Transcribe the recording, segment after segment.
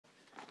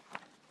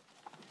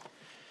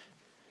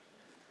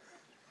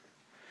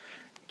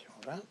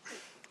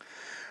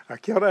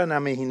Kia ora,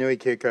 ngā mihi nui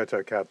ki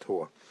koutou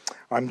katoa.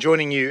 I'm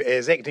joining you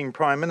as Acting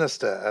Prime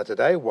Minister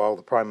today while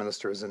the Prime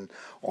Minister is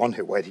on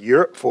her way to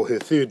Europe for her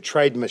third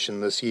trade mission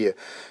this year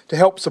to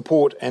help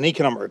support an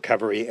economic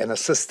recovery and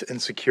assist in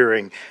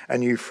securing a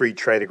new free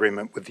trade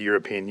agreement with the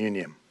European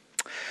Union.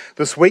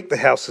 This week the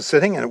House is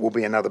sitting and it will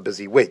be another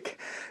busy week.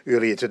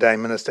 Earlier today,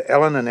 Minister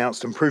Allen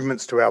announced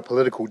improvements to our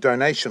political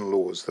donation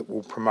laws that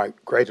will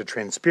promote greater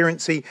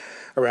transparency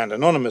around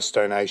anonymous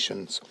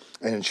donations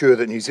and ensure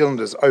that New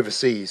Zealanders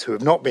overseas who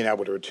have not been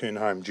able to return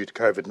home due to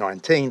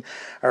COVID-19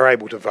 are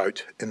able to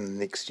vote in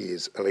next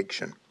year's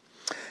election.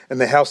 In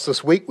the House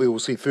this week, we will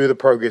see further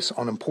progress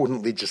on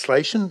important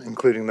legislation,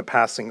 including the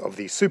passing of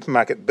the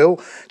supermarket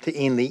bill to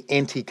end the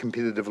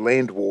anti-competitive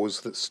land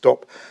wars that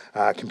stop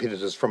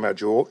competitors from our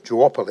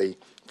duopoly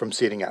from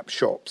setting up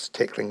shops,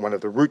 tackling one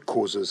of the root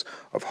causes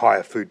of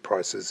higher food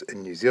prices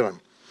in New Zealand.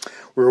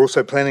 We're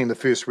also planning the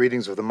first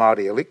readings of the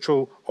Māori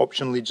electoral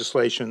option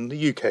legislation,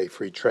 the UK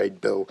Free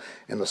Trade Bill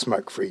and the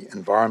Smoke-Free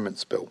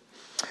Environments Bill.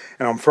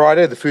 And on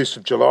Friday, the 1st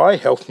of July,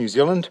 Health New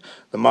Zealand,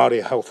 the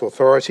Māori Health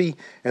Authority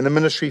and the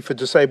Ministry for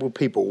Disabled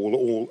People will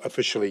all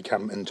officially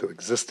come into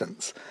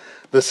existence.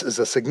 This is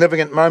a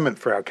significant moment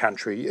for our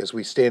country as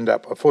we stand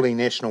up a fully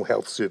national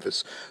health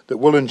service that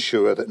will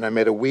ensure that no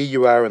matter where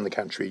you are in the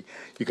country,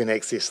 you can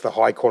access the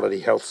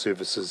high-quality health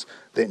services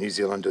that New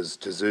Zealanders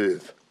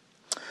deserve.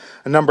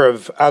 A number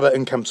of other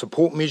income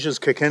support measures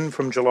kick in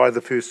from July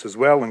the 1st as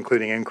well,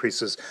 including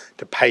increases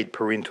to paid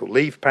parental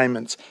leave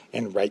payments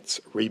and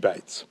rates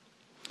rebates.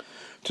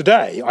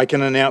 Today, I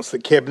can announce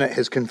that Cabinet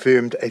has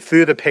confirmed a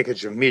further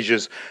package of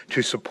measures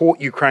to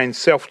support Ukraine's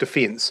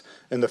self-defence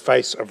in the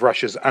face of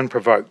Russia's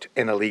unprovoked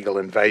and illegal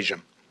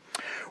invasion.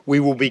 We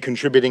will be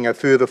contributing a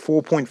further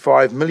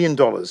 $4.5 million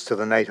to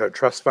the NATO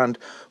Trust Fund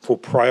for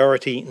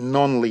priority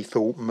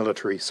non-lethal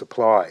military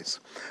supplies.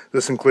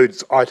 This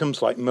includes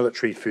items like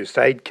military first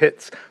aid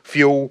kits,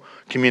 fuel,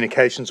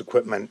 communications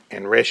equipment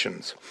and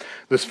rations.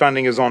 This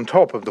funding is on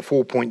top of the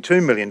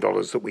 $4.2 million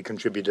that we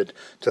contributed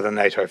to the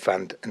NATO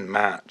Fund in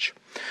March.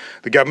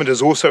 The Government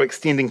is also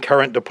extending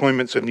current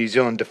deployments of New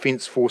Zealand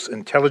Defence Force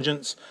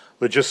intelligence,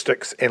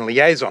 logistics and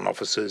liaison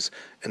officers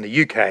in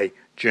the UK,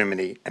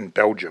 Germany and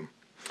Belgium.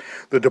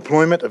 The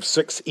deployment of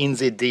 6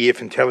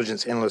 NZDF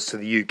intelligence analysts to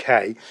the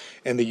UK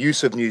and the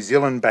use of New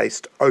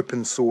Zealand-based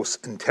open-source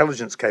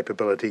intelligence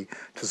capability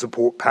to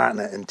support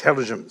partner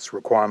intelligence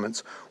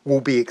requirements will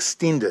be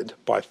extended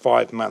by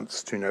 5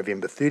 months to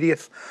November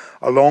 30th,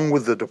 along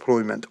with the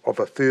deployment of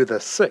a further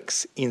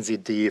 6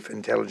 NZDF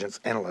intelligence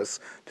analysts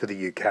to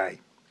the UK.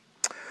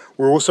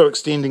 We're also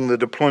extending the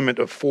deployment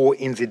of 4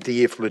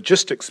 NZDF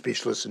logistics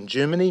specialists in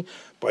Germany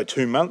by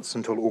 2 months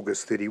until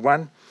August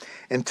 31,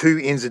 and 2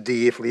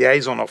 NZDF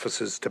liaison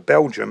officers to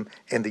Belgium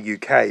and the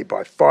UK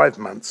by 5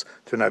 months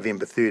to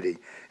November 30,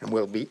 and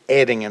we'll be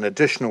adding an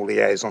additional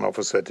liaison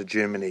officer to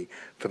Germany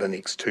for the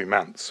next 2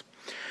 months.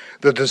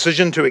 The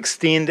decision to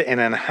extend and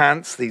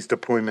enhance these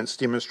deployments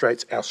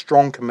demonstrates our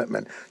strong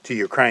commitment to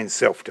Ukraine's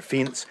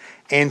self-defence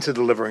and to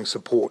delivering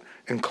support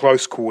in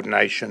close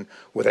coordination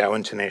with our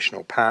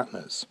international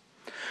partners.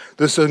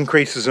 This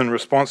increase is in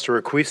response to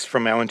requests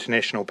from our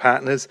international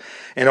partners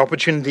and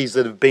opportunities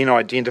that have been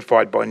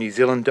identified by New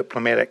Zealand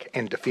diplomatic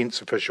and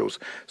defence officials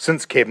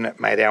since Cabinet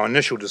made our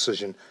initial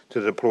decision to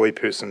deploy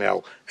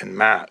personnel in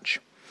March.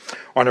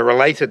 On a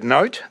related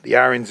note, the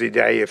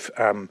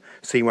RNZAF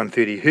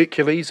C-130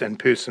 Hercules and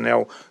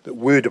personnel that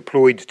were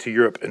deployed to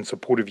Europe in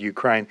support of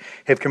Ukraine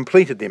have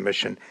completed their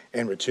mission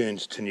and returned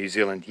to New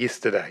Zealand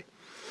yesterday.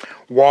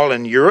 While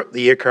in Europe,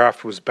 the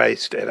aircraft was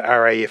based at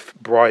RAF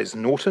Brize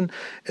Norton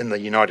in the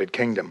United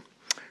Kingdom.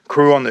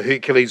 Crew on the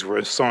Hercules were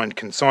assigned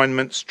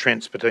consignments,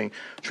 transporting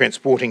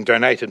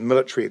donated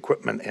military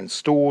equipment and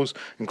stores,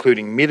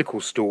 including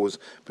medical stores,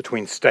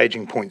 between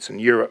staging points in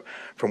Europe,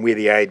 from where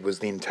the aid was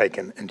then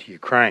taken into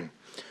Ukraine.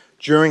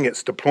 During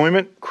its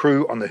deployment,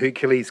 crew on the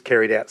Hercules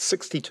carried out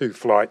 62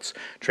 flights,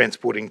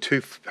 transporting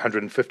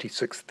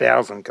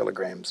 256,000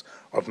 kilograms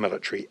of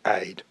military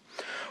aid.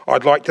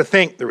 I'd like to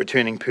thank the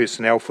returning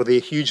personnel for their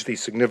hugely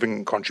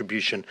significant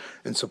contribution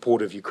in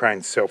support of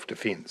Ukraine's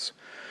self-defence.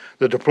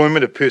 The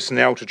deployment of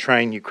personnel to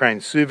train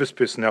Ukraine's service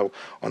personnel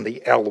on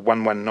the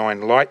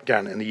L119 light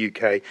gun in the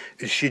UK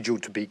is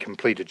scheduled to be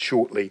completed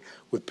shortly,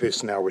 with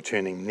personnel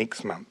returning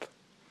next month.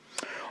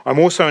 I'm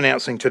also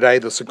announcing today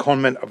the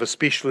secondment of a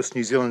specialist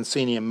New Zealand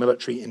senior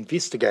military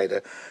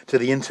investigator to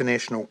the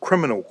International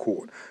Criminal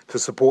Court to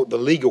support the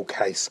legal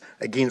case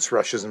against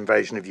Russia's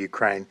invasion of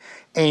Ukraine,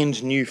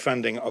 and new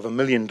funding of $1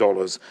 million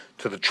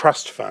to the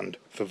Trust Fund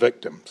for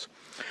Victims.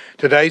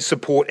 Today's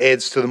support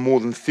adds to the more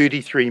than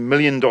 $33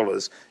 million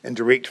in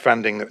direct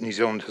funding that New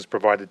Zealand has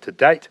provided to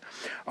date,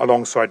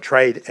 alongside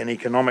trade and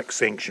economic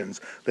sanctions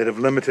that have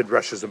limited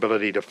Russia's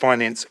ability to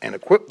finance and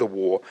equip the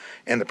war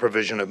and the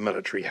provision of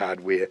military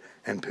hardware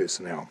and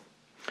personnel.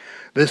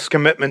 This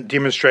commitment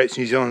demonstrates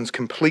New Zealand's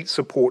complete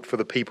support for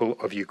the people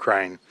of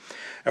Ukraine,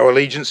 our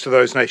allegiance to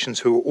those nations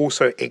who are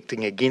also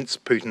acting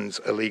against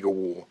Putin's illegal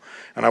war.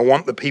 And I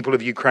want the people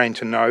of Ukraine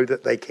to know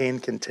that they can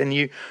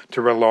continue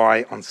to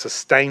rely on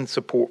sustained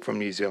support from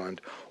New Zealand,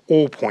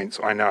 all points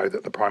I know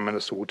that the Prime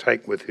Minister will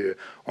take with her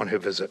on her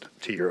visit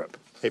to Europe.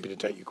 Happy to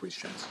take your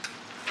questions.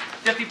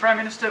 Deputy Prime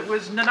Minister,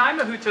 was Nanaia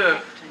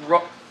Mahuta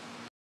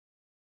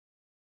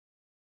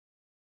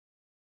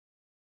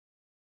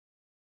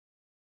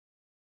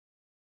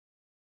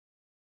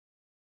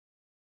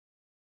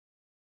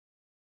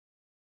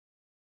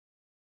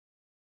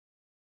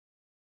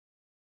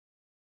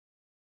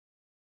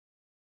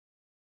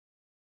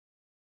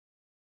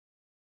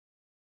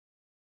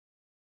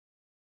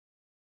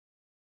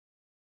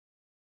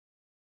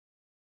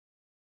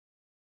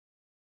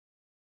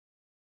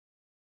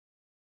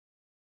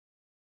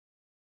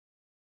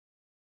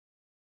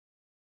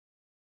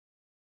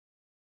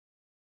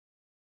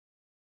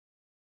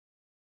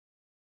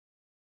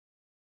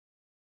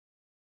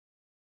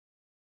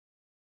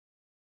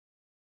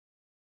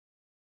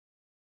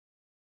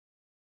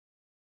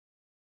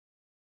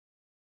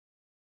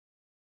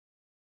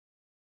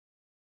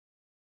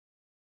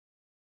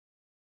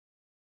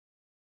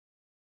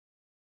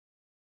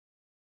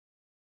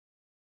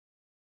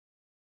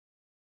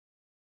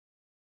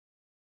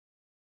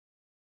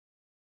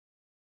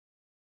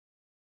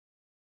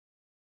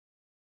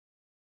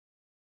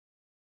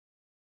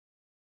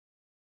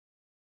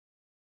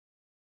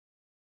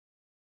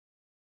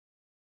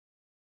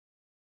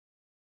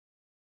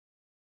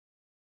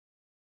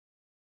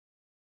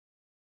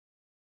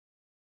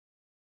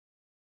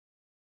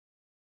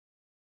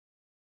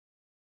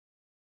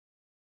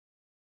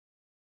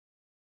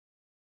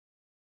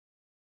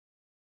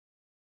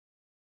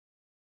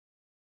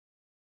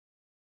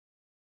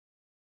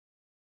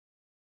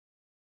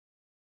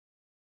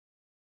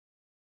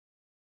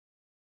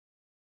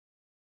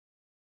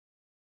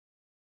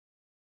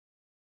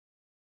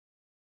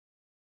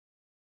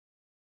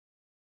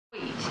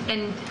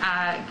and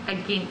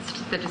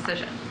against the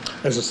decision?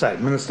 As I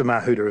say, Minister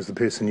Mahuta is the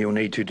person you'll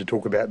need to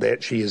talk about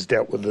that. She has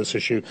dealt with this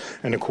issue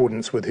in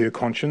accordance with her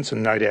conscience,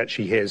 and no doubt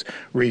she has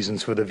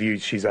reasons for the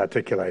views she's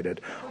articulated.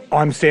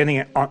 I'm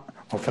standing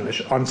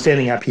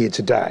up here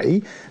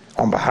today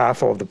on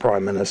behalf of the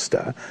Prime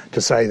Minister to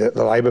say that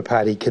the Labour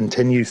Party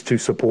continues to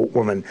support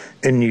women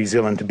in New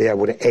Zealand to be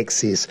able to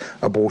access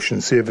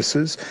abortion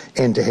services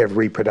and to have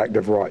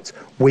reproductive rights.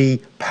 We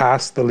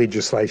passed the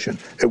legislation.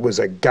 It was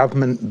a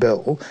government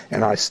bill,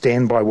 and I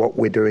stand by what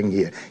we're doing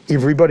here.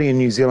 Everybody in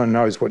New Zealand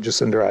knows what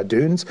Jacinda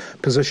Ardern's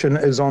position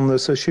is on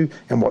this issue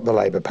and what the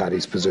Labour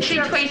Party's position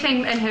is. Is she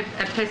tweeting in her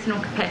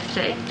personal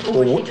capacity,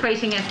 or was she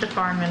tweeting as the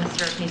Foreign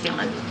Minister of New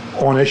Zealand?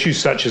 On issues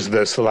such as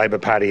this, the Labour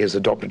Party has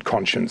adopted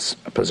conscience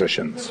positions.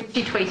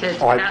 She tweeted.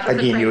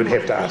 Again, you would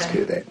have to ask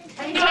her that.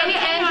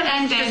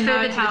 And just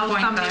further to the how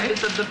point, some though,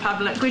 members of the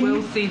public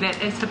will see that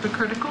as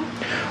hypocritical?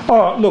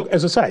 Oh, look,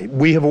 as I say,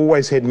 we have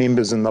always had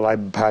members in the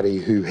Labour Party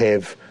who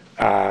have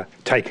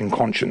taken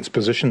conscience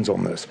positions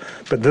on this,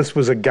 but this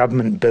was a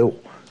government bill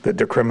that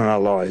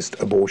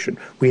decriminalised abortion.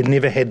 We had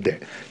never had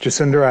that.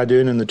 Jacinda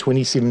Ardern in the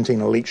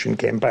 2017 election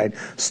campaign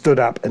stood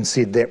up and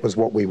said that was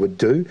what we would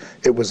do.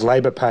 It was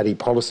Labour Party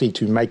policy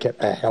to make it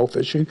a health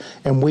issue,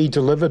 and we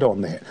delivered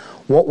on that.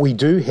 What we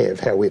do have,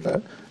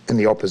 however, in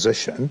the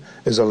opposition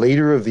is a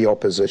leader of the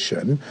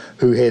opposition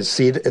who has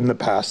said in the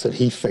past that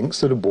he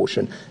thinks that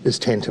abortion is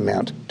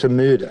tantamount to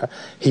murder.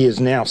 He has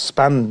now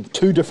spun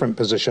two different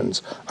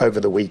positions over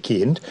the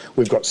weekend.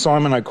 We've got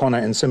Simon O'Connor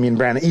and Simeon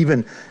Brown,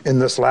 even in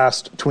this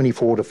last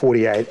 24 to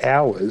 48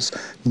 hours,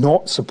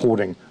 not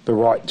supporting the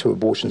right to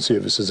abortion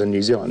services in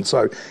New Zealand.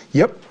 So,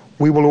 yep,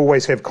 we will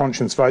always have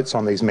conscience votes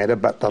on these matters,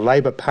 but the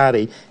Labour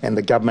Party and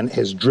the government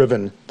has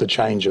driven the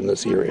change in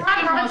this area.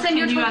 Right, Robertson,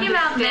 you're talking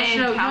about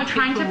national, you're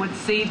trying to... would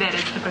see that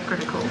as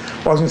hypocritical.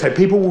 I was going to say,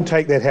 people will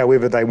take that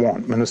however they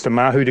want. Minister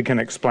Mahuta can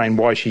explain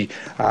why she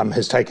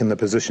has taken the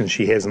position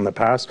she has in the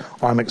past.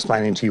 I'm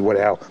explaining to you what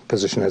our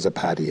position as a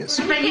party is.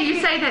 But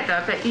you say that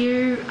though, but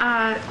you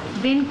are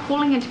then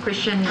calling into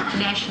question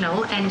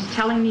national and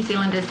telling New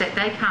Zealanders that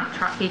they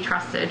can't be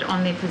trusted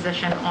on their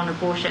position on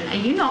abortion. Are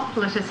you not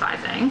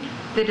politicising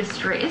the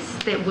distress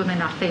that women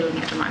are feeling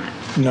at the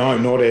moment? No,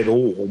 not at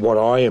all. What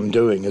I am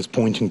doing is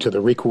pointing to the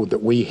record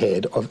that we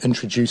had of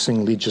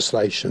introducing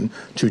legislation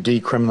to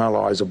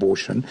decriminalise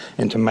abortion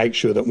and to make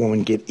sure that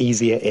women get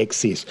easier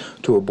access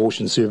to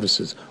abortion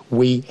services.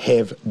 We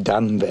have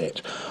done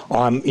that.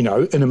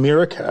 In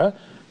America,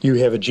 you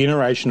have a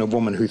generation of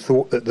women who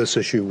thought that this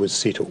issue was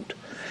settled.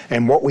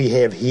 And what we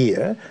have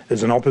here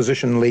is an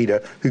opposition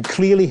leader who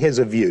clearly has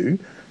a view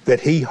that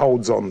he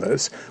holds on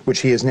this,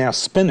 which he is now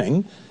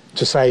spinning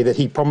to say that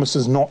he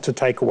promises not to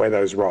take away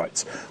those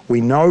rights.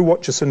 We know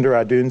what Jacinda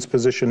Ardern's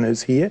position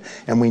is here,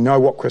 and we know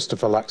what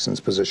Christopher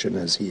Luxon's position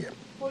is here.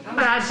 What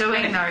we are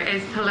doing, though,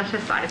 is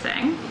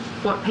politicising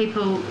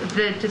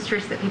the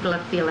distress that people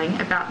are feeling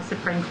about the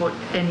Supreme Court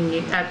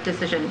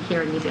decision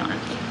here in New Zealand.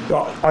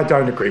 Well, I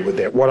don't agree with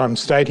that. What I'm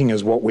stating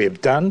is what we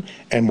have done,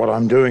 and what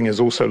I'm doing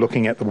is also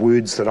looking at the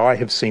words that I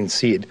have seen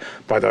said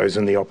by those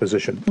in the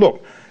opposition.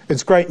 Look,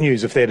 it's great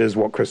news if that is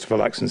what Christopher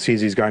Luxon says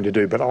he's going to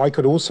do, but I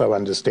could also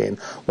understand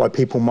why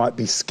people might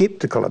be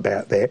sceptical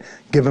about that,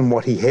 given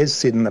what he has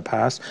said in the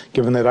past,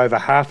 given that over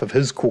half of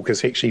his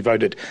caucus actually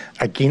voted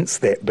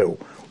against that bill.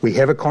 We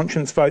have a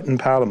conscience vote in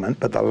Parliament,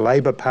 but the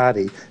Labour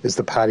Party is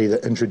the party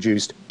that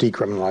introduced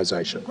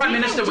decriminalisation. Prime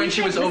Minister, when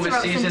she was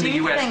overseas in the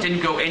US,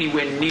 didn't go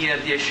anywhere near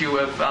the issue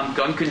of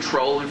gun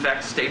control. In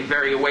fact, stayed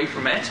very away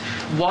from it.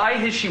 Why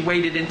has she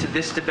waded into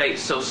this debate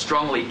so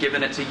strongly,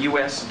 given it's a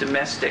US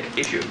domestic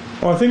issue?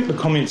 Well, I think the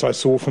comments I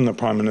saw from the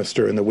Prime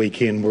Minister in the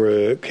weekend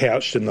were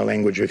couched in the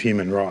language of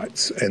human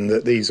rights, and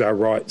that these are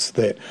rights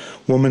that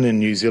women in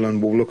New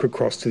Zealand will look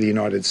across to the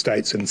United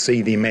States and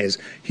see them as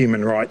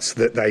human rights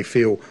that they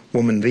feel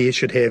women there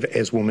should have,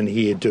 as women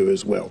here do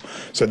as well.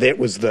 So that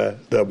was the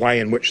way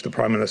in which the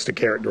Prime Minister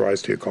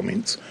characterised her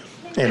comments.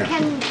 Anna.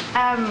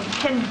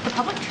 Can the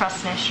public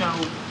trust National,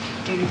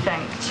 do you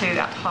think,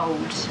 to uphold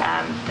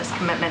this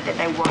commitment that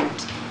they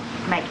won't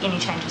make any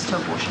changes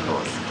to abortion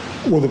laws?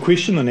 Well, the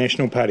question the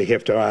National Party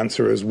have to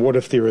answer is, what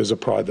if there is a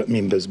private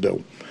member's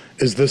bill?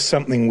 Is this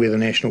something where the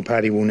National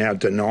Party will now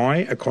deny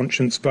a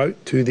conscience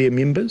vote to their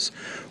members?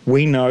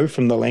 We know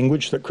from the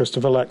language that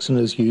Christopher Luxon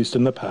has used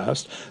in the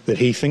past that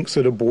he thinks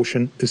that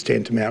abortion is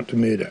tantamount to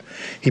murder.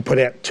 He put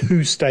out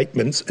 2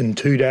 statements in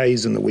 2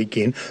 days in the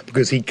weekend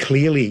because he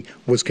clearly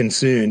was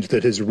concerned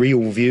that his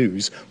real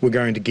views were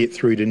going to get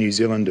through to New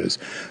Zealanders.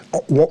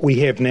 What we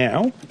have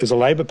now is a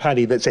Labour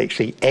Party that's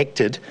actually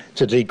acted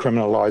to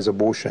decriminalise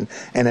abortion,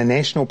 and a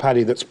National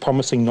Party that's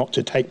promising not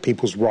to take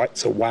people's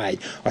rights away.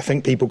 I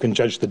think people can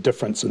judge the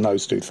difference in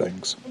those 2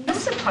 things.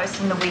 This is a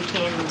post in the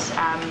weekend.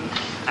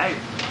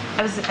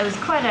 It was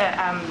quite a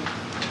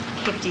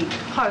hefty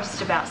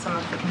post about some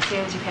of the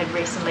concerns you've had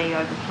recently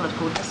over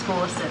political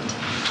discourse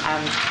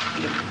and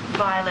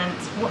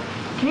violence.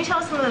 Can you tell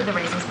us some of the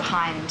reasons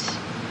behind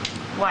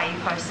why you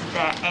posted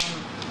that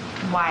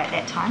and why at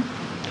that time?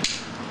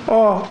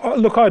 Oh,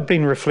 look, I'd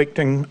been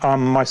reflecting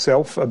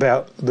myself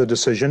about the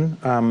decision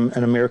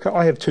in America.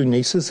 I have 2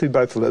 nieces who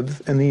both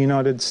live in the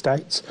United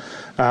States.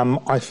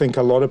 I think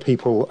a lot of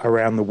people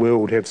around the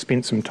world have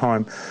spent some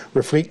time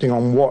reflecting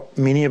on what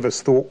many of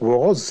us thought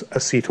was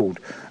a settled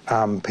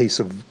piece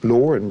of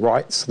law and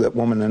rights that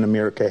women in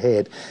America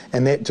had,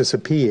 and that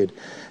disappeared.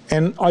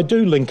 And I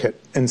do link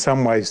it in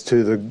some ways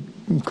to the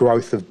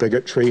growth of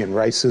bigotry and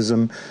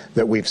racism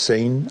that we've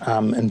seen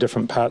in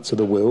different parts of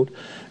the world.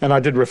 And I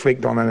did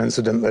reflect on an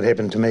incident that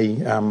happened to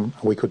me a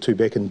week or 2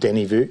 back in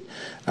Dannyville,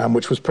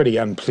 which was pretty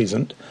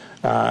unpleasant.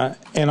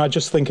 And I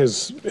just think,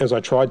 as I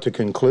tried to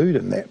conclude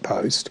in that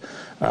post,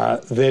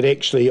 that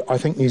actually I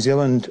think New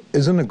Zealand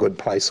is in a good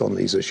place on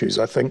these issues.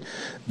 I think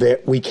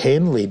that we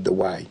can lead the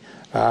way.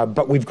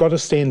 But we've got to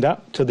stand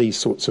up to these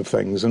sorts of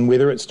things, and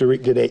whether it's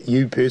directed at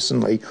you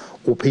personally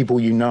or people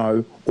you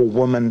know or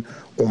women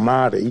or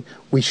Māori,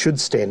 we should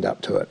stand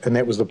up to it, and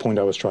that was the point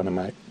I was trying to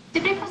make.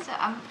 Deputy Professor,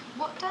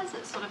 what does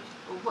it sort of,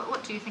 or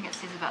what do you think it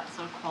says about the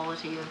sort of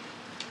quality of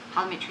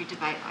parliamentary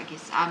debate, I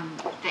guess,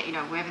 that, you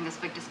know, we're having this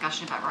big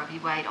discussion about Roe v.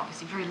 Wade,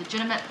 obviously very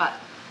legitimate, but,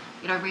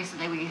 you know,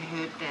 recently we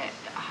heard that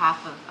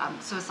half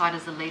of suicide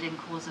is the leading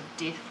cause of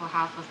death for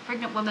half of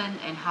pregnant women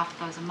and half of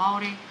those are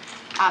Māori.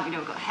 You know,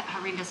 we've got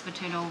horrendous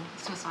maternal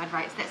suicide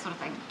rates, that sort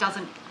of thing.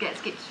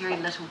 Gets very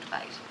little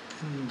debate.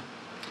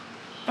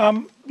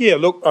 Yeah,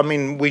 look, I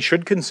mean, we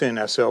should concern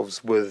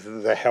ourselves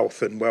with the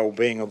health and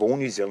well-being of all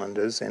New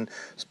Zealanders, and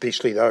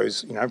especially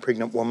those, you know,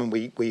 pregnant women.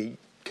 We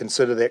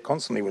consider that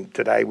constantly. When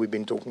today we've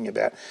been talking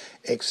about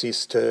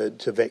access to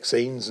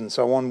vaccines and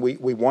so on. We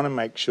want to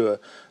make sure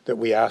that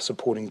we are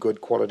supporting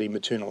good quality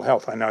maternal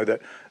health. I know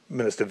that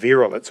Minister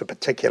Nzherald, it's a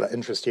particular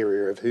interest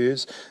area of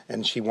hers,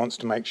 and she wants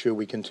to make sure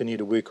we continue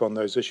to work on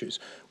those issues.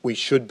 We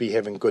should be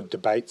having good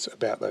debates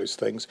about those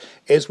things,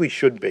 as we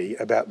should be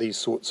about these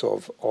sorts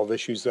of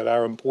issues that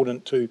are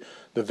important to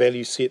the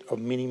value set of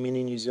many,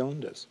 many New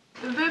Zealanders.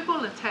 The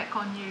verbal attack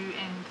on you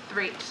and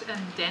threat in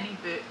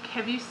Dannyburg,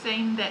 have you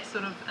seen that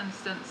sort of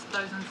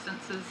those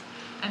instances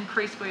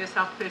increase for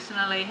yourself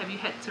personally? Have you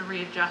had to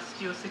readjust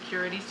your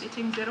security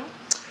settings at all?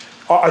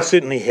 I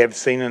certainly have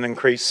seen an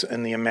increase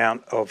in the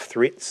amount of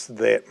threats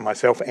that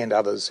myself and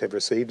others have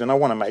received, and I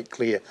want to make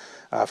clear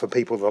for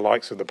people the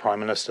likes of the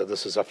Prime Minister,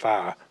 this is a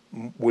far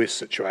worse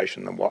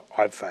situation than what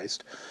I've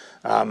faced.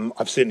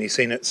 I've certainly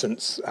seen it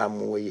since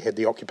we had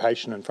the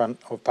occupation in front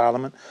of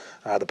Parliament.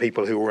 The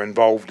people who were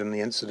involved in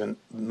the incident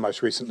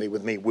most recently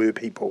with me were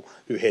people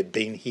who had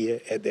been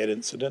here at that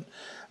incident.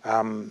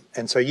 And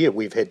so, yeah,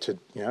 we've had to,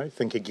 you know,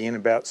 think again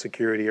about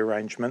security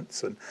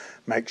arrangements and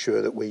make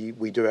sure that we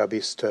do our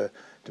best to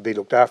be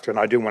looked after. And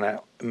I do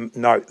want to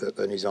note that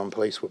the New Zealand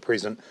Police were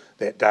present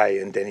that day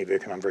in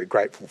Dannyburg, and I'm very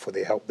grateful for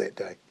their help that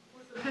day.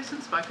 Was the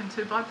person spoken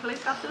to by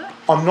police after that?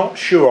 I'm not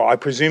sure. I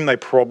presume they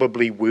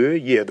probably were.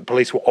 Yeah, the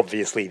police were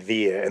obviously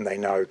there and they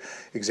know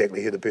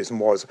exactly who the person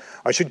was.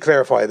 I should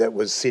clarify that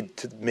was said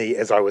to me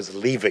as I was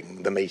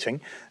leaving the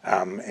meeting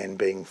and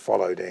being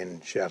followed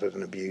and shouted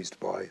and abused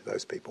by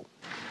those people.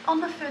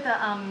 On the further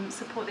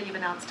support that you've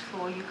announced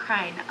for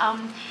Ukraine,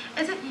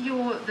 is it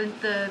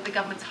the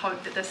government's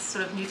hope that this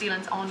sort of New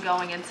Zealand's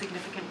ongoing and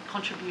significant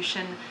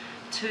contribution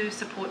to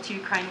support to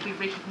Ukraine will be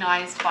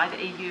recognised by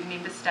the EU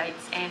member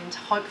states and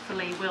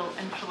hopefully will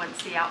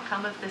influence the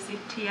outcome of this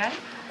FTA?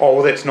 Oh,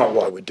 well, that's not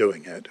why we're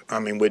doing it. I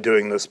mean, we're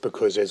doing this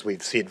because, as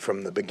we've said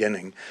from the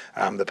beginning,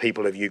 the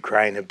people of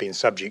Ukraine have been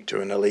subject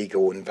to an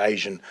illegal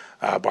invasion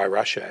by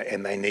Russia,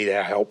 and they need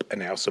our help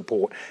and our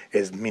support,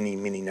 as many,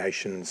 many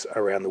nations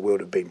around the world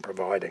have been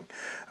providing.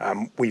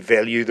 We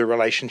value the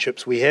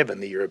relationships we have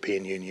in the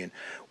European Union.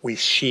 We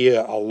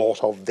share a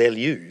lot of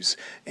values,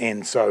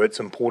 and so it's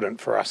important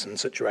for us in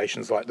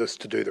situations like this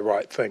to do the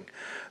right thing.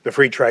 The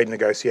free trade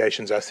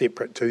negotiations are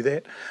separate to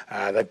that.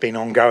 They've been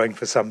ongoing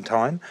for some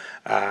time,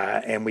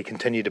 and we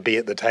continue to be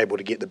at the table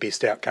to get the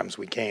best outcomes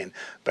we can.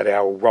 But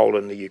our role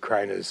in the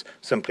Ukraine is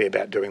simply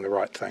about doing the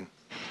right thing.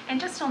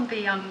 And just on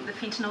the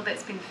fentanyl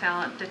that's been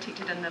found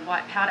detected in the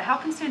white powder, how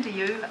concerned are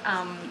you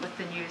with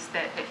the news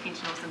that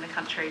fentanyl's in the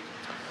country?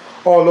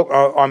 Oh, look,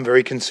 I'm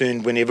very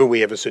concerned whenever we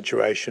have a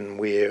situation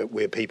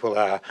where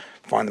people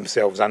find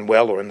themselves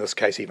unwell, or in this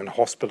case even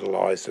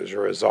hospitalised as a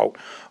result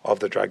of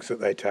the drugs that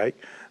they take.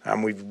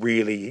 We've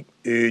really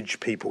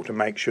urged people to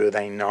make sure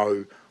they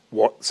know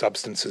what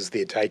substances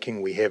they're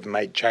taking. We have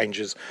made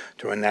changes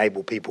to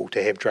enable people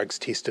to have drugs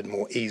tested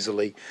more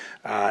easily,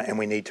 and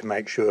we need to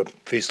make sure,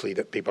 firstly,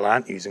 that people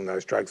aren't using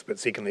those drugs, but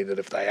secondly, that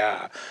if they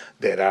are,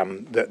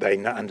 that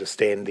they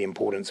understand the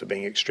importance of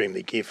being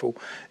extremely careful,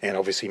 and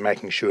obviously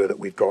making sure that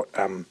we've got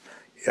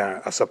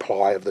a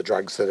supply of the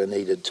drugs that are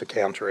needed to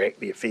counteract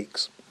the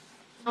effects.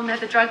 On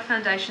that, the Drug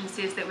Foundation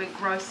says that we're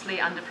grossly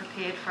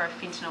underprepared for a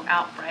fentanyl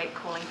outbreak,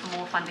 calling for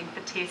more funding for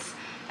tests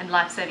and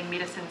life-saving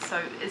medicine.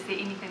 So is there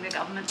anything the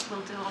government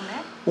will do on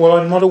that? Well,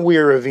 I'm not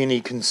aware of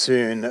any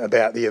concern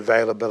about the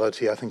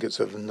availability, I think it's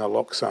of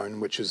naloxone,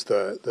 which is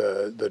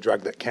the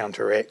drug that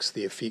counteracts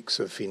the effects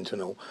of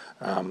fentanyl.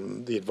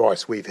 The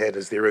advice we've had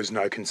is there is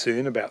no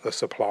concern about the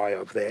supply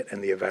of that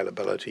and the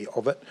availability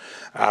of it.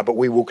 But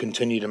we will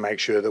continue to make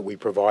sure that we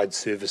provide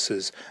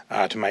services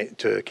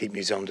to keep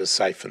New Zealanders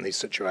safe in these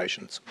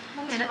situations.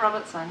 Mr.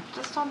 Robertson,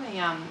 just on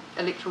the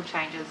electoral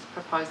changes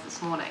proposed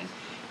this morning,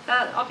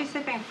 they're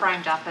obviously being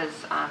framed up as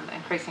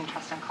increasing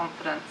trust and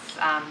confidence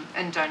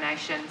in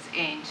donations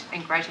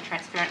and greater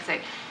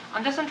transparency.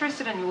 I'm just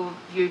interested in your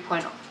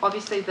viewpoint.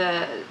 Obviously,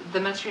 the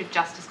Ministry of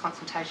Justice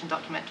consultation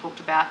document talked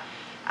about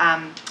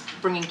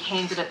bringing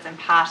candidates and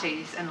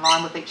parties in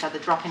line with each other,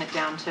 dropping it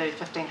down to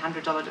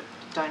 $1,500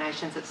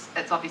 donations.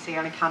 It's obviously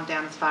only come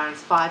down as far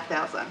as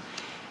 $5,000.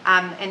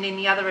 And then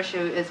the other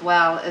issue as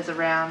well is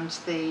around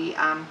the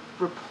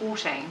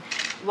reporting.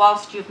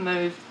 Whilst you've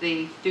moved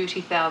the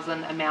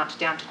 30,000 amount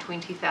down to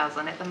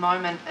 20,000, at the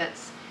moment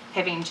it's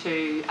having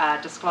to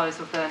disclose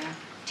within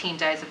 10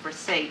 days of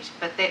receipt,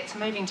 but that's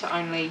moving to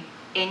only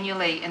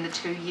annually in the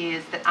 2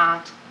 years that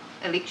aren't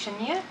election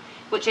year,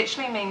 which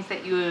actually means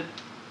that you're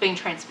being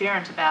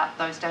transparent about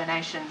those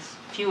donations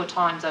fewer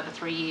times over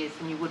 3 years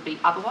than you would be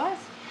otherwise.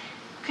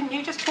 Can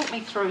you just talk me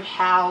through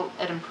how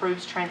it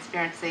improves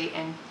transparency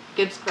and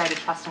gives greater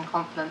trust and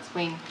confidence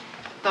when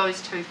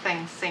those two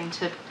things seem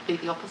to be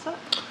the opposite?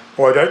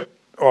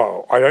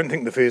 Well, I don't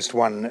think the first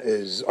one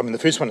is. I mean, the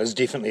first one is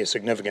definitely a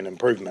significant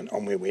improvement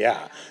on where we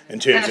are in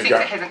terms of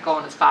going. It hasn't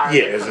gone as far.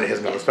 Yeah, it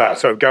hasn't gone as far.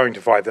 So going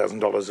to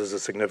 $5,000 is a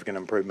significant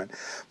improvement.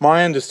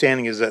 My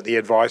understanding is that the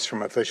advice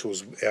from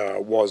officials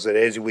was that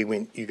as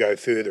you go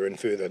further and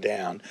further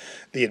down,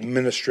 the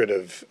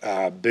administrative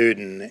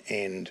burden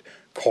and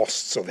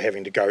costs of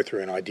having to go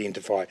through and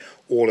identify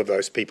all of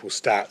those people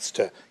starts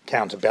to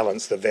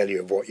counterbalance the value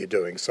of what you're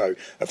doing. So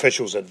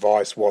officials'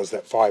 advice was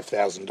that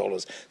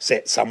 $5,000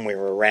 sat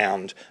somewhere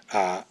around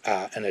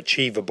an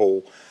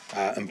achievable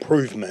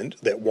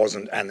improvement that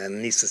wasn't an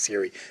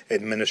unnecessary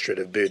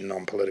administrative burden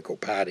on political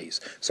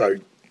parties. So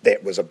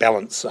that was a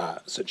balance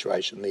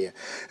situation there.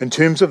 In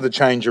terms of the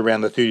change around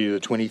the $30,000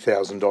 to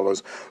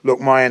 $20,000, look,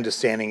 my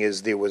understanding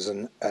is there was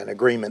an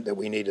agreement that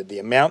we needed the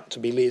amount to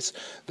be less,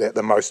 that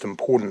the most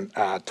important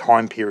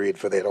time period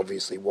for that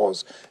obviously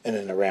was in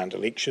and around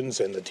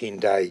elections, and the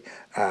 10-day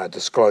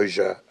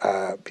disclosure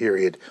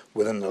period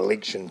within the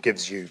election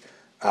gives you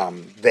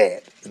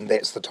that, and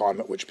that's the time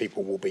at which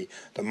people will be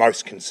the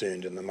most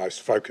concerned and the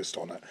most focused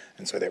on it,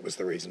 and so that was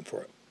the reason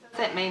for it.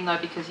 Does that mean, though,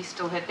 because you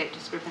still have that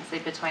discrepancy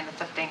between the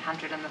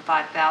 1,500 and the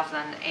 5,000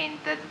 and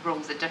the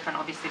rules are different,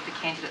 obviously, for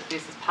candidates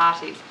versus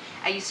parties,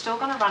 are you still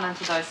going to run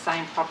into those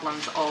same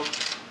problems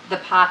of the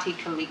party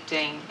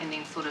collecting and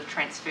then sort of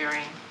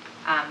transferring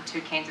to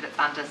candidates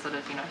under sort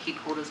of,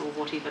 headquarters or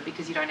whatever,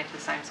 because you don't have the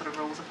same sort of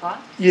rules apply?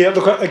 Yeah,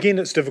 look, again,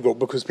 it's difficult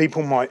because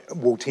people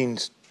will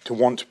tend to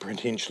want to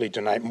potentially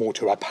donate more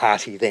to a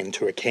party than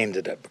to a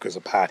candidate, because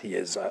a party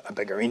is a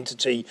bigger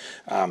entity.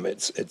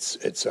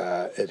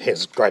 It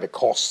has greater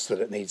costs that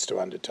it needs to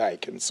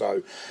undertake, and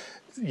so,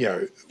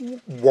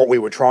 what we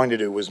were trying to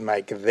do was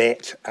make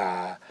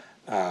that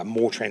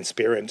more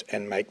transparent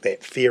and make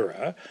that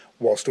fairer,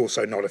 whilst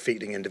also not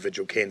affecting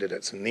individual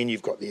candidates. And then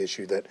you've got the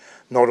issue that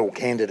not all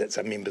candidates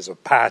are members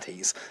of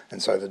parties,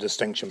 and so the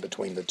distinction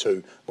between the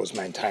two was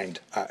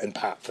maintained in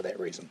part for that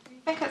reason.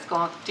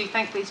 Do you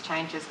think these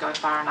changes go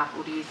far enough,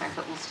 or do you think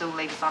it will still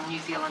leave some New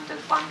Zealanders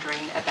wondering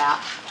about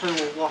who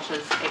or what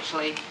is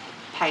actually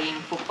paying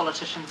for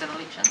politicians in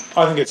elections?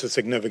 I think it's a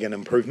significant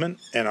improvement,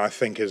 and I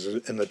think is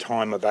in the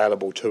time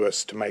available to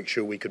us to make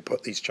sure we could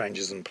put these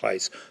changes in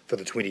place for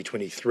the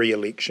 2023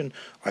 election.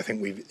 I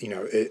think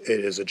it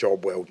is a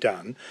job well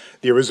done.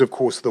 There is, of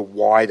course, the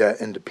wider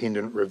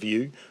independent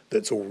review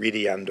that's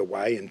already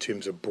underway in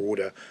terms of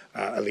broader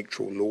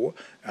electoral law.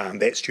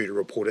 That's due to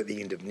report at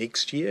the end of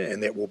next year,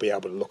 and that will be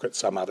able to look at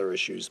some other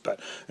issues. But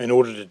in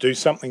order to do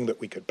something that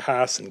we could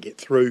pass and get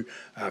through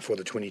for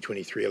the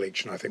 2023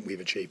 election, I think we've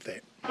achieved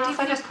that. Can I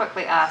also just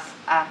quickly ask,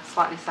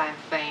 slightly same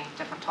theme,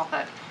 different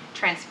topic,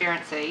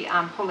 transparency.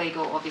 Paul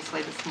Eagle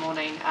obviously this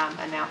morning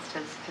announced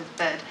his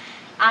bid.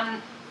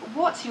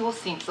 What's your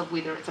sense of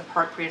whether it's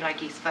appropriate, I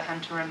guess, for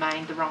him to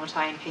remain the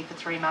Rangatahi MP for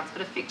 3 months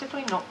but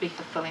effectively not be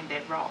fulfilling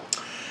that role?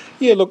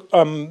 Yeah, look,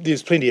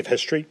 there's plenty of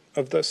history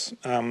of this.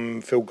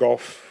 Phil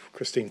Goff,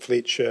 Christine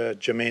Fletcher,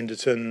 Jim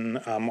Anderton,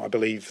 I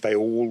believe they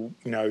all,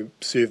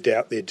 served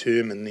out their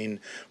term, and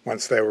then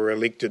once they were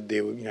elected,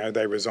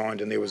 they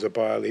resigned and there was a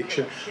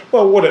by-election.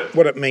 Well,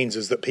 what it means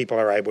is that people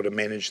are able to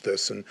manage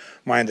this, and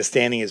my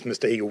understanding is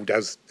Mr. Eagle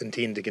does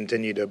intend to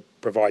continue to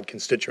provide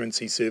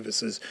constituency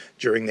services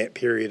during that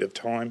period of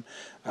time,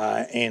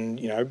 and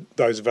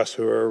those of us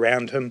who are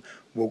around him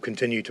will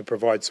continue to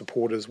provide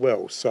support as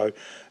well. So,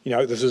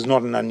 this is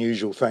not an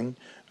unusual thing.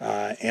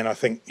 And I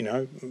think,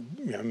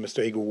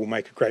 Mr. Eagle will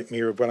make a great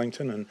Mayor of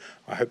Wellington, and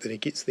I hope that he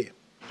gets there.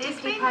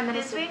 Prime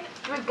Minister,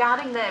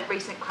 regarding the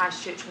recent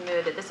Christchurch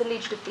murder, this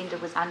alleged offender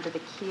was under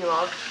the care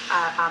of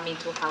our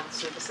mental health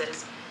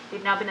services. There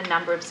have now been a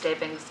number of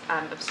stabbings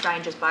of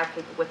strangers by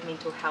people with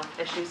mental health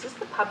issues. Is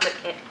the public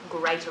at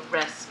greater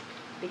risk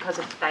because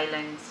of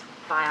failings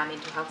by our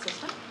mental health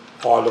system?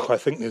 Oh, look, I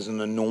think there's an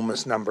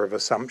enormous number of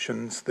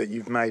assumptions that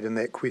you've made in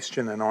that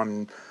question, and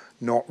I'm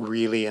not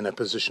really in a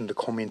position to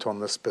comment on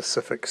the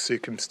specific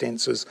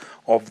circumstances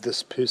of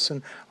this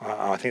person.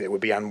 I think that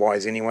would be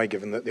unwise anyway,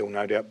 given that there will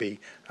no doubt be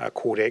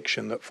court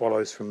action that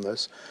follows from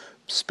this.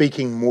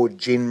 Speaking more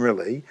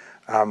generally,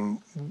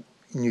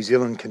 New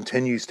Zealand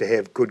continues to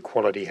have good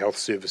quality health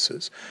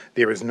services.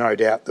 There is no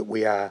doubt that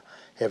we have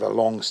a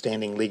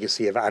long-standing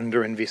legacy of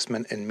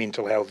underinvestment in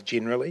mental health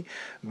generally,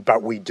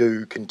 but we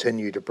do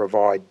continue to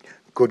provide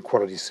good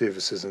quality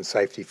services and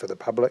safety for the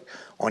public.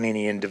 On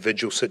any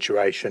individual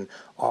situation,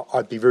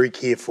 I'd be very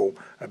careful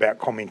about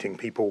commenting.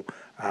 People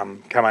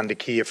come under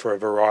care for a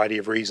variety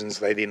of reasons,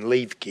 they then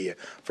leave care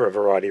for a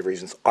variety of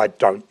reasons. I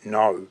don't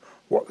know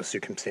what the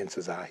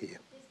circumstances are here.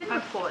 There's been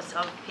reports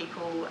of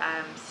people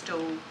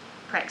still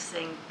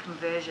practicing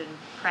conversion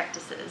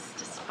practices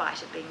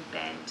despite it being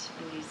banned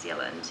in New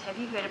Zealand. Have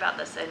you heard about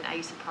this, and are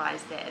you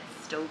surprised that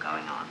it's still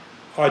going on?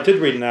 I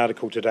did read an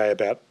article today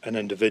about an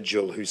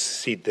individual who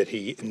said that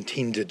he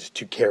intended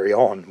to carry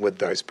on with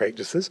those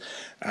practices.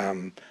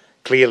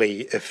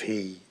 Clearly, if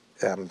he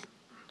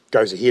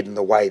goes ahead in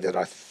the way that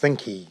I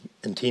think he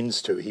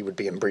intends to, he would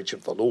be in breach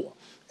of the law,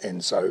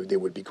 and so there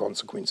would be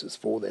consequences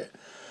for that.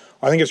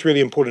 I think it's really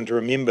important to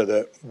remember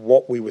that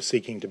what we were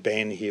seeking to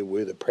ban here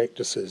were the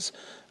practices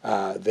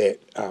that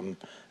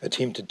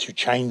attempted to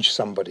change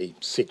somebody's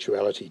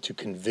sexuality, to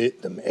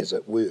convert them, as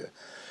it were.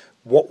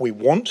 What we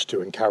want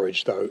to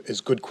encourage, though,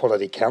 is good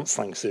quality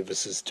counselling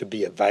services to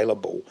be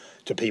available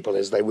to people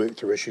as they work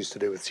through issues to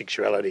do with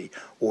sexuality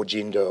or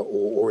gender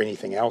or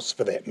anything else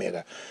for that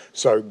matter.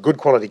 So good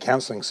quality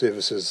counselling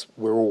services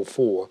we're all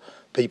for.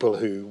 People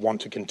who want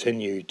to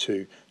continue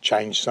to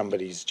change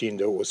somebody's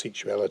gender or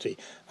sexuality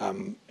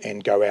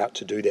and go out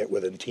to do that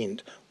with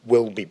intent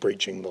will be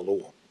breaching the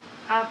law.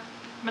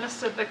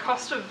 Minister, the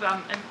cost of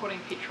importing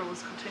petrol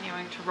is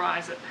continuing to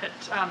rise. It hit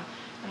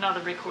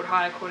another record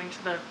high according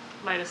to the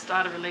latest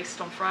data released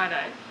on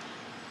Friday.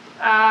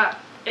 Are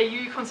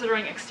you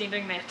considering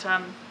extending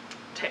that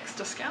tax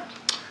discount?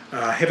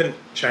 I haven't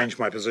changed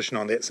my position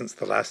on that since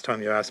the last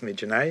time you asked me,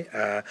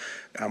 Janae.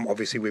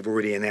 Obviously, we've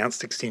already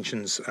announced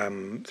extensions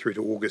through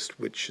to August,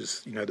 which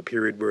is the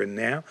period we're in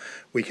now.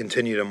 We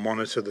continue to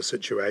monitor the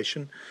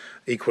situation.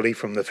 Equally,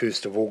 from the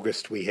 1st of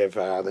August, we have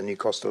the new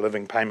cost of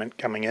living payment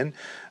coming in,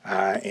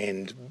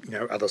 and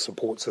other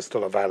supports are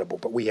still available.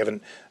 But we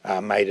haven't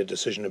made a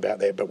decision about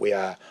that. But we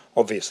are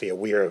obviously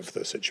aware of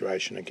the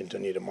situation and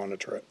continue to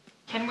monitor it.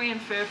 Can we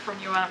infer from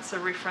your answer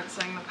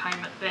referencing the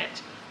payment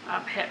that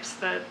perhaps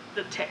the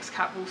tax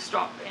cut will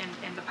stop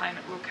and the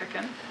payment will kick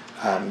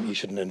in? You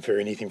shouldn't infer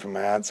anything from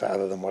my answer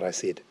other than what I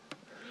said.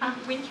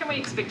 When can we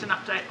expect an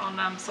update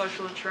on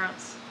social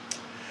insurance?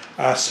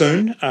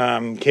 Soon.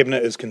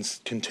 Cabinet is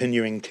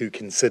continuing to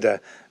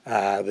consider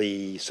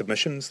the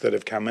submissions that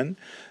have come in.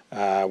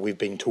 We've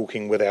been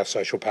talking with our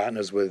social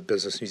partners, with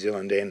Business New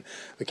Zealand and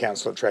the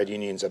Council of Trade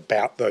Unions,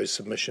 about those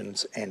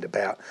submissions and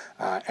about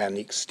our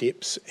next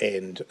steps.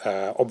 And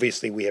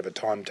obviously we have a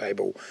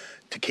timetable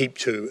to keep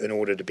to in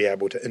order to be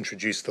able to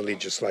introduce the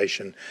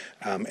legislation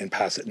and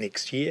pass it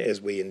next year as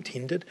we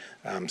intended.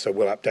 So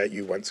we'll update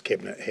you once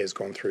Cabinet has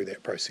gone through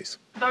that process.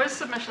 Those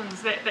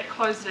submissions that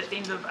closed at the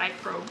end of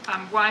April,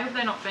 why have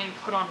they not been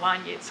put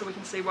online yet so we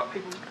can see what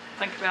people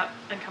think about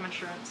income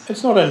insurance?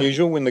 It's not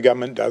unusual when the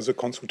government does a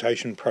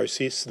consultation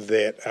process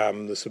that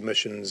the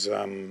submissions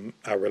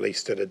are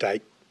released at a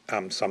date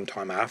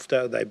sometime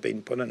after they've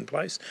been put in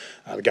place.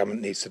 The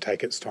government needs to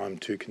take its time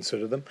to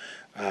consider them.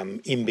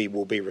 MB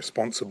will be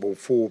responsible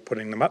for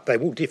putting them up. They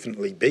will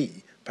definitely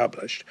be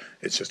published.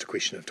 It's just a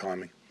question of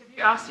timing. Have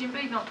you asked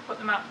MB not to put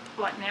them up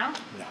like now?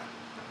 No.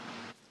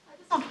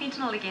 On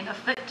fentanyl again, a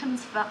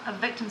victim's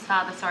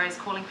father is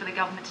calling for the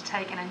government to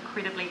take an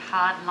incredibly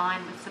hard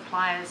line with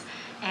suppliers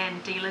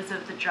and dealers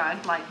of the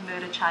drug, like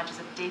murder charges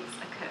of deaths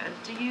occurred.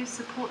 Do you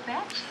support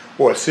that?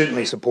 Well, I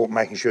certainly support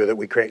making sure that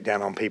we crack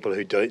down on people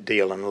who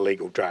deal in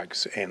illegal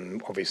drugs,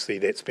 and obviously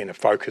that's been a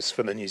focus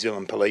for the New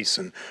Zealand Police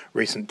in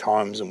recent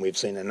times, and we've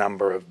seen a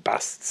number of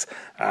busts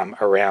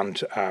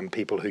around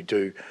people who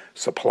do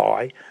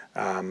supply.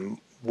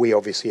 We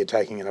obviously are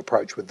taking an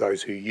approach with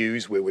those who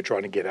use, where we're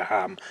trying to get a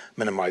harm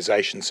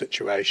minimisation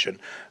situation,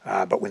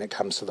 but when it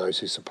comes to those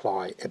who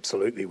supply,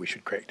 absolutely we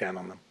should crack down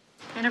on them.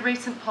 And a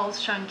recent poll's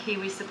shown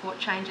Kiwis support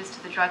changes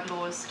to the drug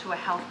laws to a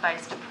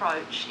health-based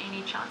approach.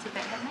 Any chance of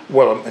that happening?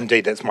 Well,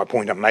 indeed, that's my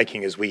point I'm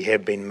making, is we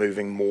have been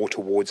moving more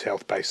towards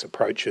health-based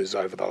approaches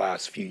over the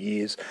last few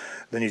years.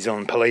 The New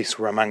Zealand Police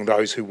were among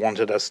those who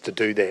wanted us to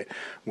do that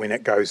when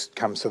it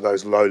comes to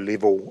those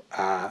low-level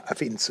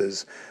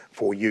offences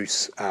for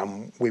use.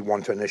 We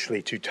want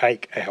initially to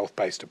take a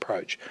health-based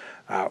approach.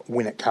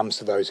 When it comes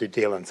to those who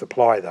deal and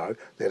supply, though,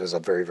 that is a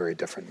very, very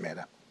different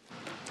matter.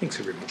 Thanks,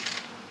 everyone.